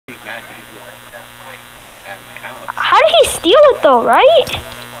steal it though, right?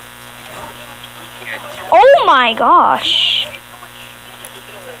 Oh my gosh.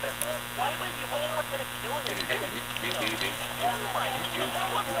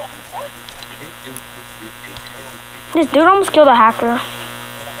 This dude almost killed a hacker.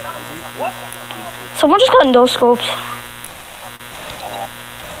 Someone just got no scopes.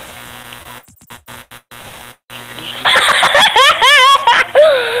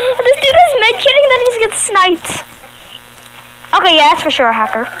 This dude is med-kitting, then he gets sniped. Okay, yeah, that's for sure a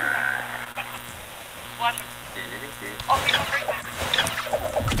hacker.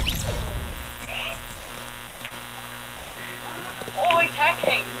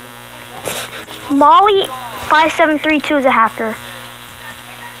 Molly 5732 is a hacker.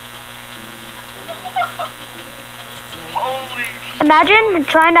 Imagine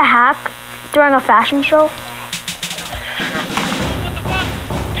trying to hack during a fashion show.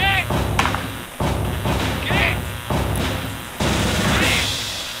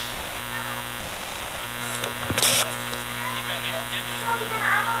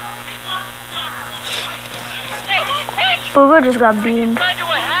 Booger just got beamed.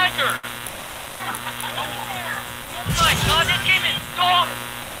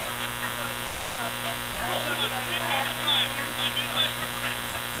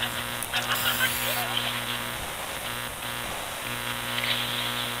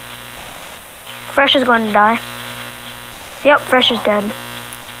 Fresh is going to die. Yep, Fresh is dead.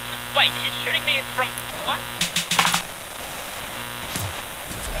 Wait, he's shooting me from what?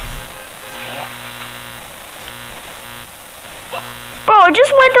 Bro, it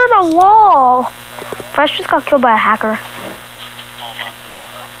just went through the wall. Fresh just got killed by a hacker.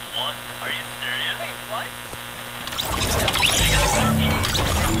 What? Are you serious? Wait, what?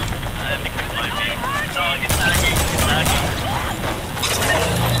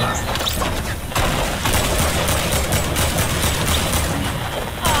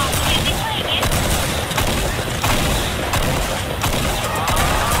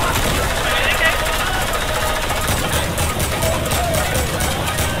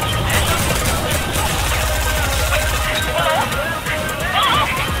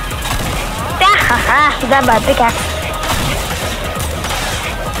 He died by a pickaxe.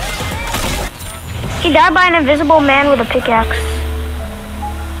 He died by an invisible man with a pickaxe.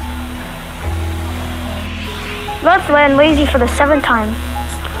 Let's land lazy for the 7th time.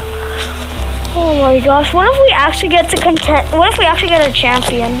 Oh my gosh, what if we actually get to content? What if we actually get a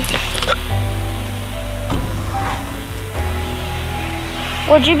champion?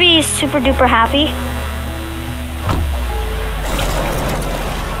 Would you be super duper happy?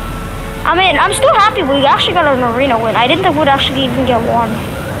 I mean, I'm still happy we actually got an arena win. I didn't think we'd actually even get one.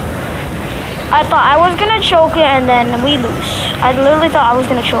 I thought I was gonna choke it and then we lose. I literally thought I was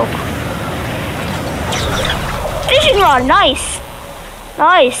gonna choke. Fishing rod, nice.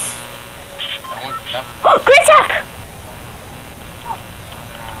 Nice. Oh, great attack!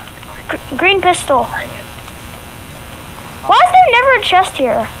 Green pistol. Why is there never a chest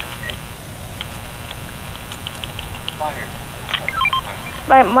here?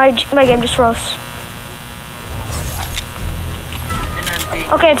 My game just froze.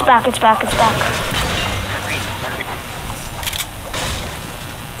 Okay, it's back, it's back, it's back.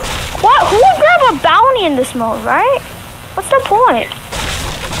 What? Who would grab a bounty in this mode, right? What's the point?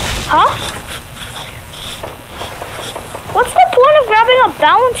 Huh? What's the point of grabbing a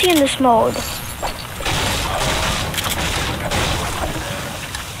bounty in this mode?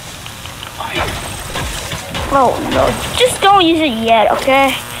 Oh no, just don't use it yet,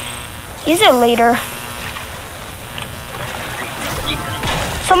 okay? Use it later.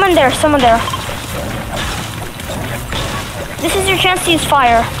 Someone there, someone there. This is your chance to use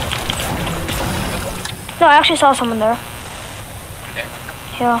fire. No, I actually saw someone there.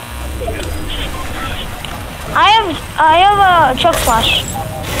 Yeah. I have a chug splash.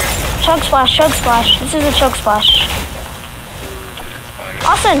 Chug splash, chug splash. This is a chug splash.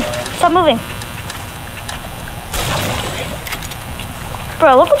 Austin, stop moving.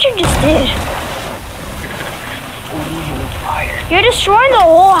 Bro, look what you just did. You're destroying the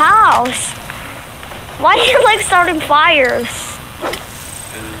whole house. Why do you like starting fires?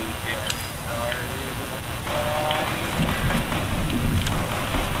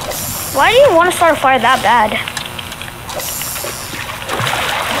 Why do you want to start a fire that bad?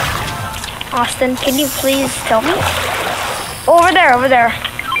 Austin, can you please tell me? Over there, over there.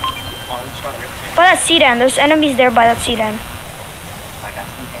 By that sedan, there's enemies there by that sedan.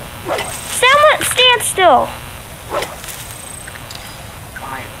 Stand still.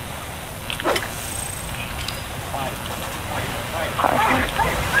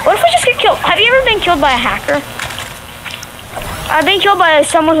 What if we just get killed? Have you ever been killed by a hacker? I've been killed by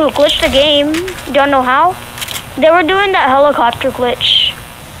someone who glitched the game. Don't know how. They were doing that helicopter glitch.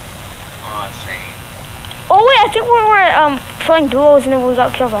 Oh, same. Oh wait, I think we were playing duos and then we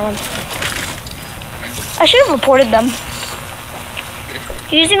got killed by them. I should have reported them.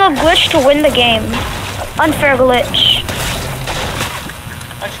 Using a glitch to win the game. Unfair glitch.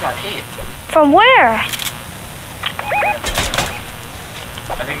 I just got hit. From where?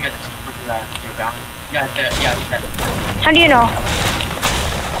 I think it's your back. Yeah, it's that. How do you know? Let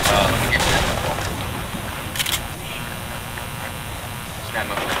me get that.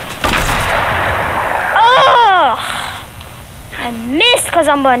 Oh! I missed because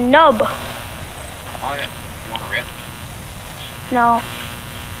I'm a nub. Oh, yeah. You want to rip? No.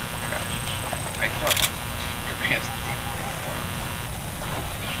 I thought your pants.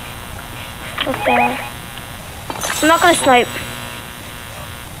 Up there. I'm not gonna snipe.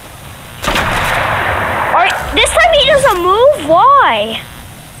 Alright, this time he doesn't move? Why?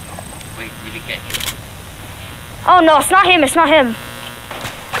 Wait, did he get you? Oh no, it's not him, it's not him.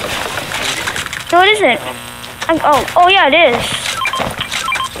 No, it isn't. Oh yeah, it is.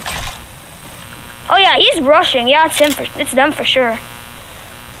 Oh yeah, he's rushing. Yeah, it's him. It's them for sure.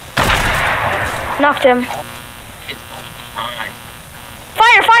 Knocked him. It's fine.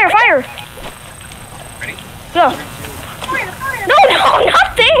 Fire! Fire! Fire! Ready? Go. No, no,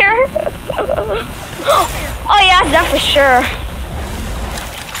 not there. Oh yeah, it's them for sure.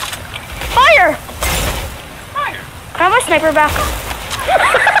 Fire! Fire! Can I have my sniper back?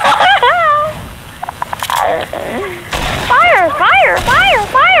 Fire! Fire! Fire!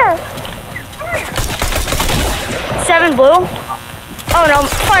 Fire! 7 blue. Oh no,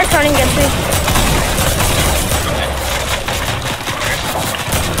 fire's turning against me.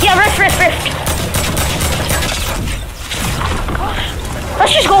 Yeah, rift.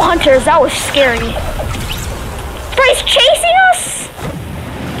 Let's just go hunters. That was scary. Bro, he's chasing us?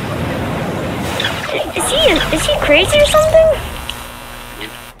 Is he crazy or something?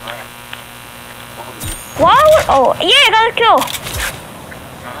 Why would, oh, yeah, I got a kill.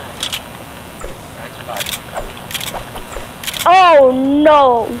 Oh,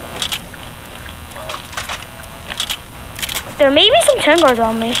 no. There may be some 10 guards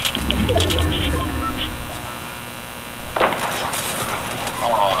on me.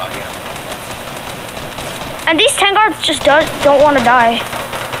 Oh, yeah. And these 10 guards just don't want to die.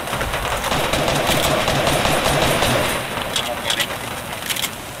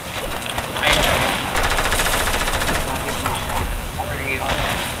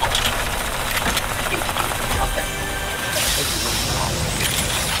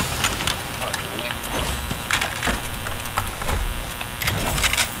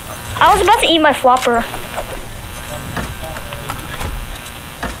 I was about to eat my flopper.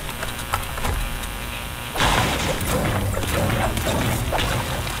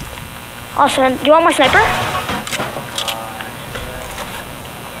 Austin, do you want my sniper?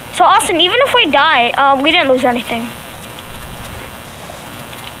 So Austin, even if we die, we didn't lose anything.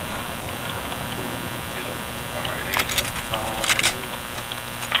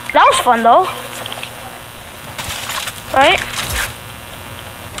 That was fun though. Right?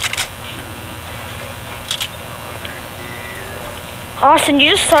 Austin, you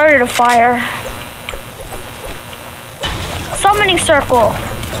just started a fire. Summoning circle.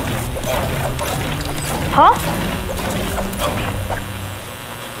 Huh?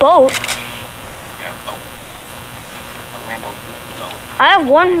 Boat?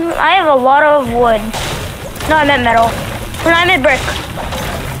 I have a lot of wood. No, I meant metal. No, I meant brick.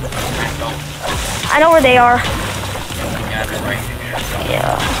 I know where they are.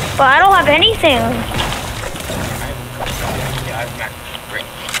 Yeah, but I don't have anything.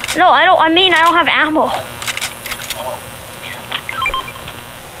 No, I don't have ammo.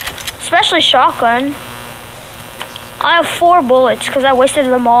 Especially shotgun. I have 4 bullets because I wasted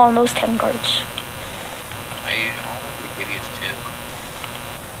them all on those 10 guards.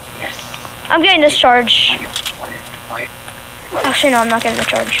 I'm getting this charge. Actually, no, I'm not getting the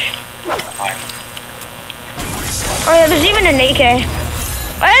charge. Oh yeah, there's even an AK.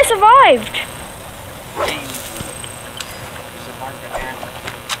 I survived.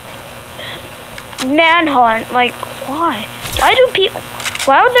 Manhunt, like, why?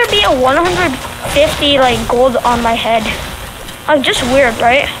 Why would there be a 150 like gold on my head? Like, just weird,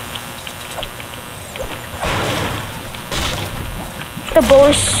 right? The boat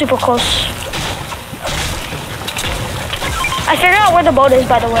is super close. I figured out where the boat is,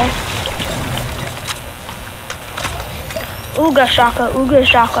 by the way. Ooga shaka, ooga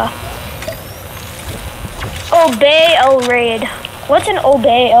shaka. Obey El Raid. What's an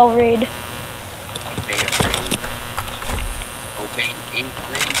Obey El Raid? obeying a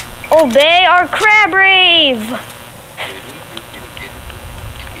grade. Obey our crab rave.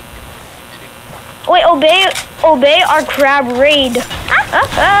 Wait, obey our crab raid.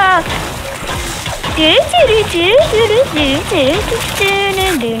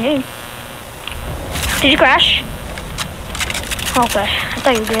 Did you crash? Okay, I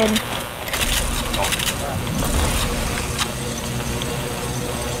thought you did.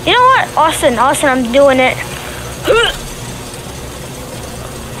 You know what? Austin, I'm doing it.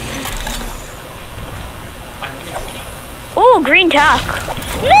 Ooh, green tack.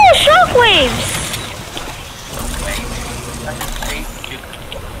 No, shockwaves!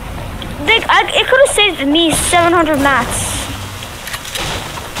 It could have saved me 700 mats.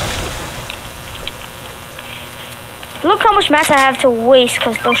 Look how much mats I have to waste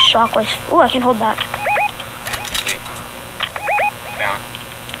because those shockwaves. Ooh, I can hold that.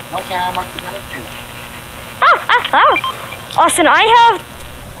 Austin, I have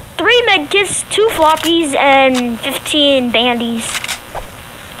 3 medkits, 2 floppies, and 15 bandies.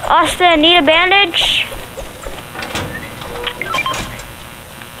 Austin, need a bandage?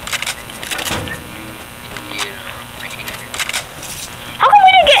 How come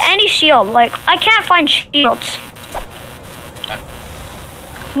we didn't get any shield? Like, I can't find shields.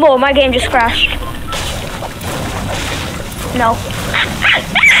 Whoa, my game just crashed. No.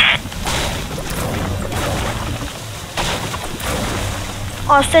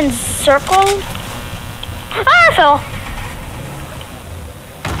 Austin's circle? Ah,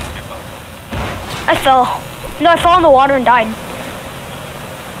 I fell. No, I fell in the water and died.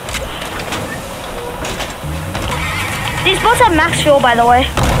 These boats have max fuel, by the way.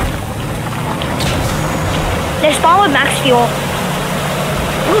 They spawn with max fuel.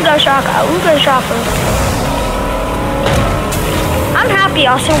 Ooga shaka. I'm happy,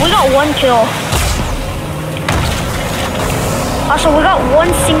 Austin. We got 1 kill. Also, we got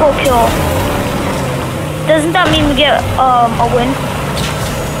 1 single kill. Doesn't that mean we get a win?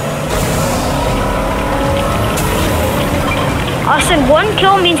 Austin, 1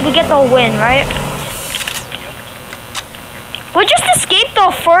 kill means we get the win, right? We just escaped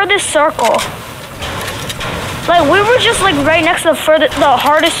the furthest circle. Like, we were just like right next to the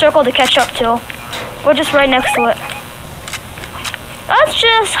hardest circle to catch up to. We're just right next to it. Let's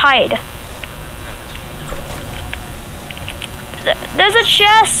just hide. There's a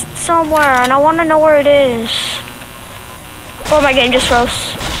chest somewhere, and I want to know where it is. Oh, my game just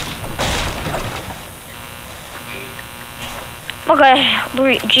froze. Okay,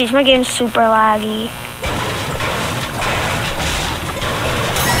 jeez, my game's super laggy.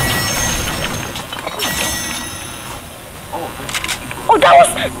 Oh, that was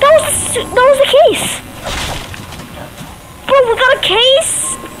the case. Bro, we got a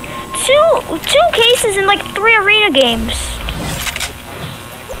case. Two cases in like 3 arena games.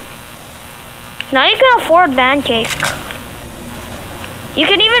 Now you can afford Pancake. You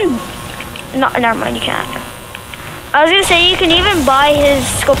can even... No, never mind, you can't. I was gonna say you can even buy his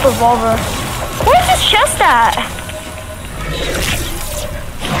scope revolver. Where's his chest at?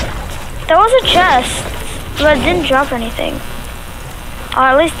 There was a chest, but it didn't drop anything. Or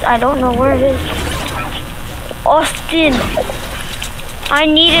at least I don't know where it is. Austin, I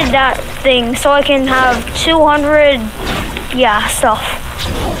needed that thing so I can have 200, stuff.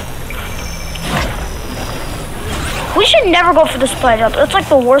 We should never go for the split up. It's like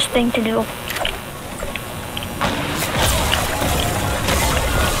the worst thing to do.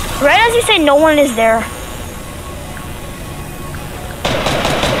 Right as you say, no one is there.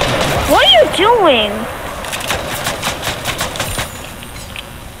 What are you doing?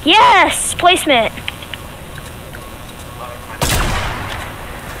 Yes, placement.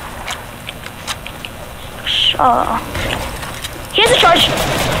 He has a charge.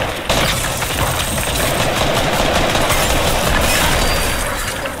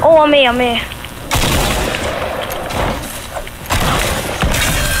 Oh, on me.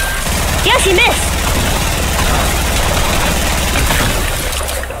 Yes, he missed.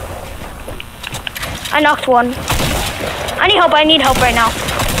 I knocked one. I need help right now.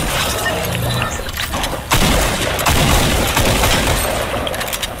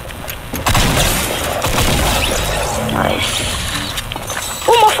 Nice.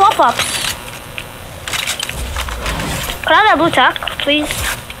 Oh, more flop-flops. Can I have that blue tack, please?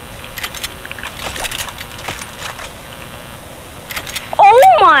 Oh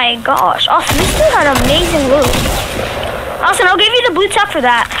my gosh. Austin, this dude had amazing loot. Austin, I'll give you the blue tack for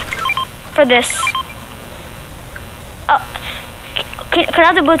that. For this. Can I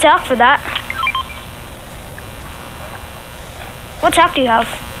have the blue tack for that? What tack do you have?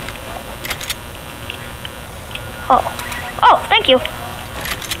 Oh. Oh, thank you.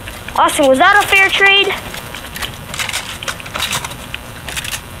 Austin, was that a fair trade?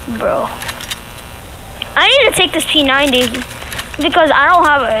 Bro. I need to take this P90 because I don't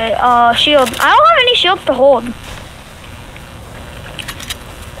have a shield. I don't have any shields to hold.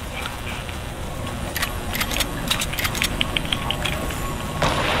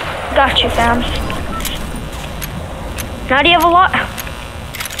 Got you, fam. Now do you have a lot?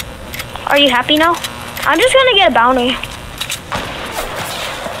 Are you happy now? I'm just gonna get a bounty.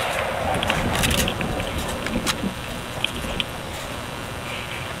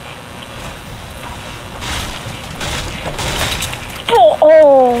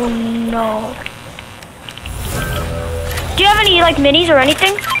 Oh no. Do you have any like minis or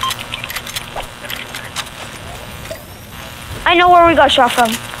anything? I know where we got shot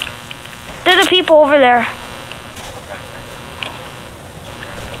from. There's the people over there.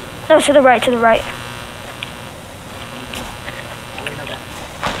 No, to the right, to the right.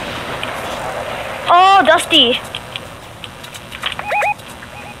 Oh, Dusty.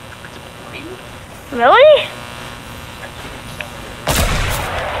 Really?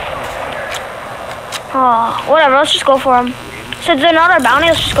 Oh, whatever, let's just go for him. Since they're not our bounty,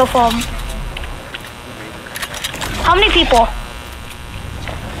 let's just go for him. How many people?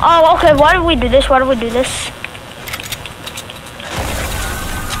 Oh, okay, why did we do this? Why did we do this?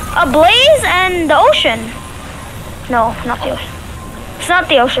 A blaze and the ocean. No, not the ocean. It's not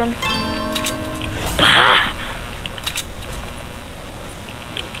the ocean.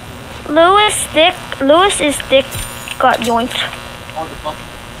 Lewis is thick, got yoinked. Oh, the fuck?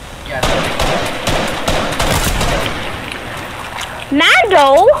 Yeah.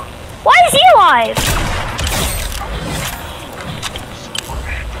 Mando? Why is he alive?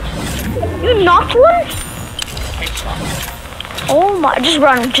 You knocked one? Oh my, just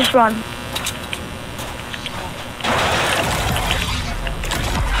run, just run.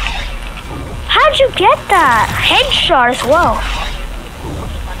 How'd you get that? Headshot as well.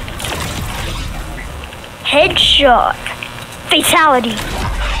 Headshot. Fatality.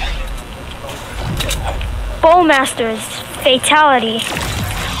 Bowmasters. Fatality.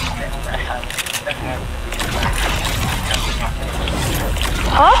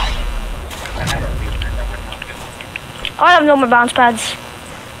 Huh? I have no more bounce pads.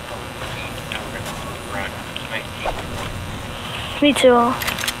 Me too.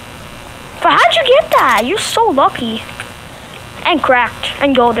 But how'd you get that? You're so lucky. And cracked.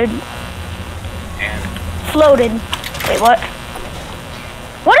 And golded. Floated. Wait, what?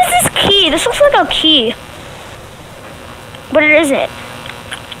 What is this key? This looks like a key. But it isn't.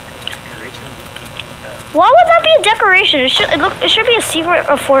 Why would that be a decoration? It should be a secret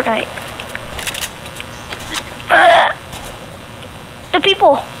of Fortnite. The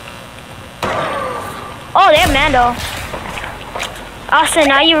people. Oh, they have Mando. Austin,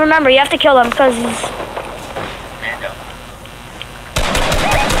 now you remember, you have to kill him because he's... Mando.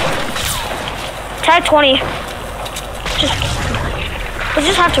 Tag 20. We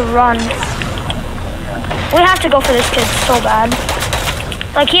just have to run. We have to go for this kid so bad.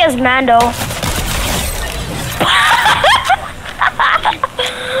 Like, he has Mando.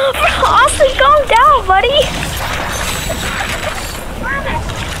 Austin, calm down, buddy.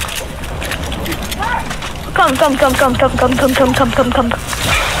 Come. Can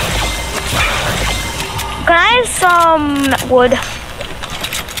I have some wood?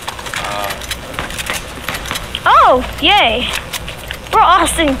 Oh, yay. Bro,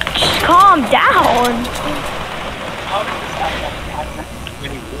 Austin, just calm down.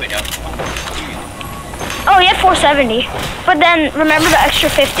 Oh, he had 470. But then, remember the extra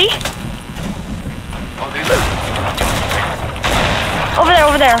 50?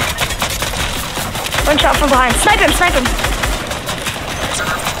 Over there. One shot from behind. Snipe him.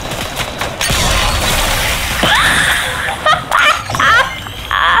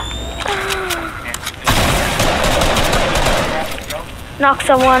 Knock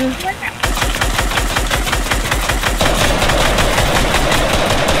someone.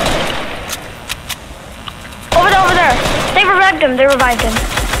 Over there. They revived him.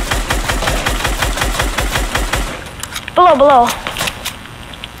 Below.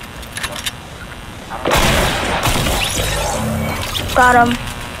 Got him.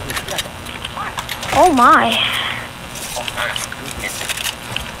 Oh my.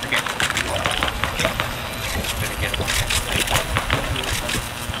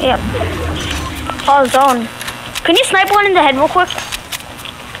 Yep. All zone. Can you snipe one in the head real quick?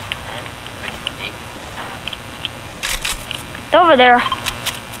 They're over there.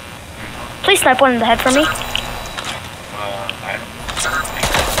 Please snipe one in the head for me.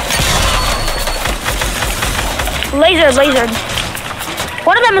 Lasered.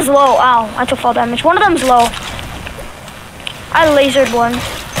 One of them is low. Ow, I took fall damage. One of them is low. I lasered one.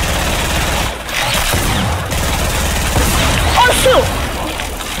 Oh, shoot!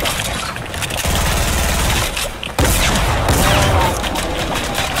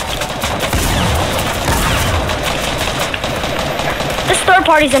 This third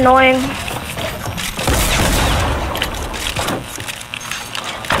party's annoying.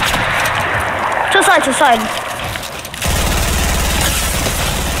 To the side.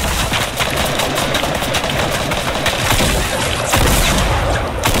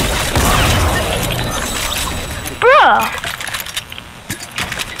 Bruh.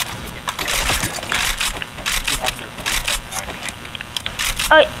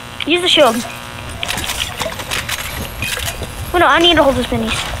 Use the shield. Oh no, I need to hold this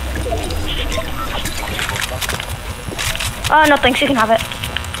minis. No thanks, you can have it.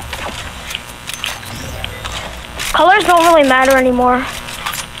 Colors don't really matter anymore.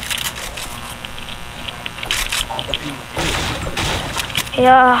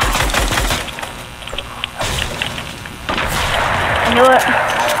 Yeah. I knew it.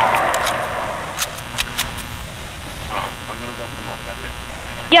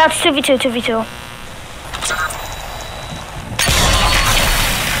 Yeah, it's 2v2.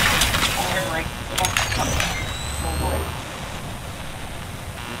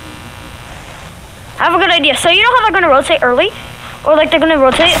 I have a good idea. So you know how they're gonna rotate early? Or like they're gonna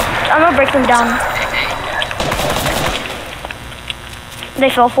rotate? I'm gonna break them down. They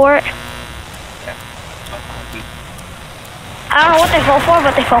fell for it. I don't know what they fell for,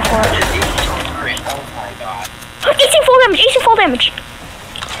 but they fell for it. AC full damage.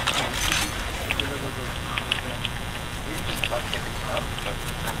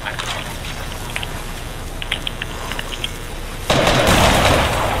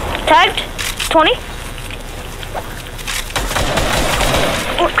 Tagged. 20.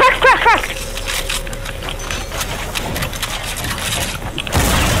 Oh, cracked.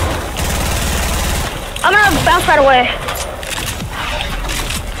 I'm gonna bounce right away.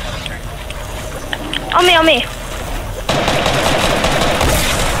 On me.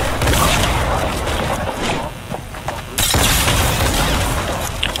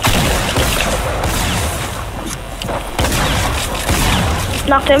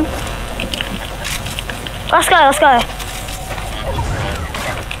 Knocked him. Last guy.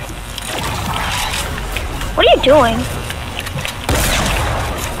 What are you doing?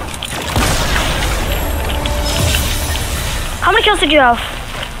 How many kills did you have?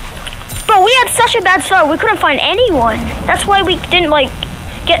 Bro, we had such a bad start. We couldn't find anyone. That's why we didn't, like,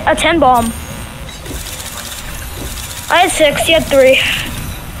 get a 10 bomb. I had 6, you had 3.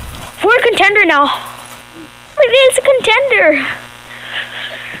 We're a contender now. Like, it's a contender.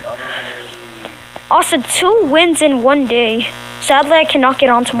 Austin, 2 wins in 1 day. Sadly, I cannot get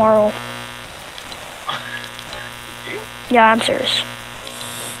on tomorrow. Yeah, I'm serious.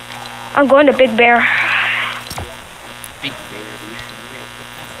 I'm going to Big Bear.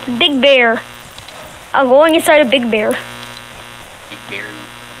 Big Bear. I'm going inside a Big Bear. Big Bear.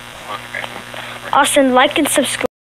 Austin, like and subscribe.